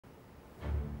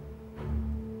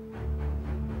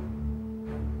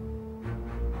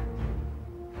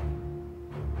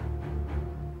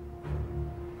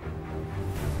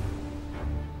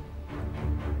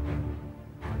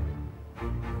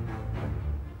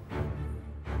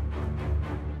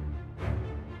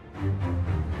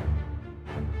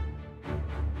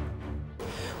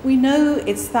We know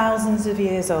it's thousands of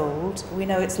years old. We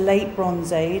know it's late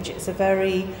Bronze Age. It's a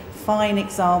very fine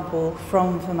example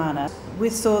from Fermanagh.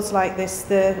 With swords like this,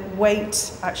 the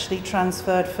weight actually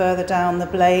transferred further down the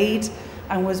blade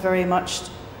and was very much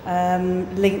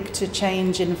linked to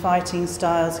change in fighting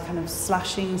styles, a kind of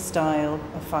slashing style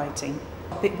of fighting.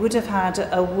 It would have had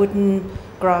a wooden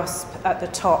grasp at the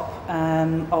top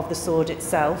of the sword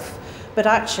itself, but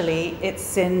actually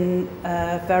it's in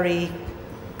very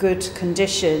good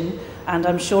condition, and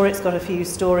I'm sure it's got a few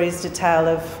stories to tell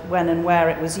of when and where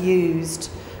it was used,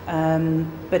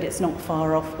 but it's not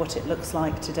far off what it looks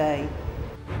like today.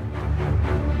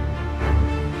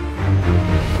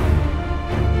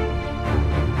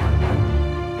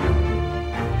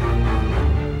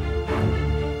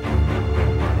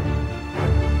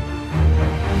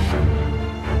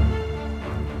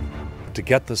 To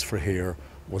get this for here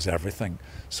was everything.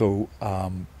 So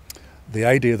the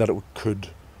idea that it could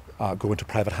go into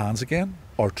private hands again,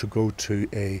 or to go to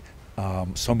a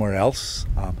somewhere else,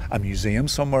 a museum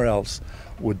somewhere else,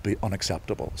 would be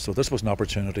unacceptable. So this was an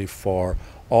opportunity for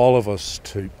all of us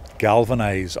to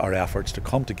galvanise our efforts to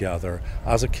come together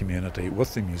as a community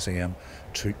with the museum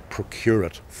to procure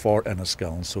it for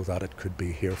Enniskillen so that it could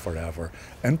be here forever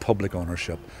in public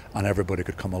ownership and everybody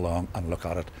could come along and look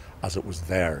at it as it was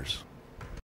theirs.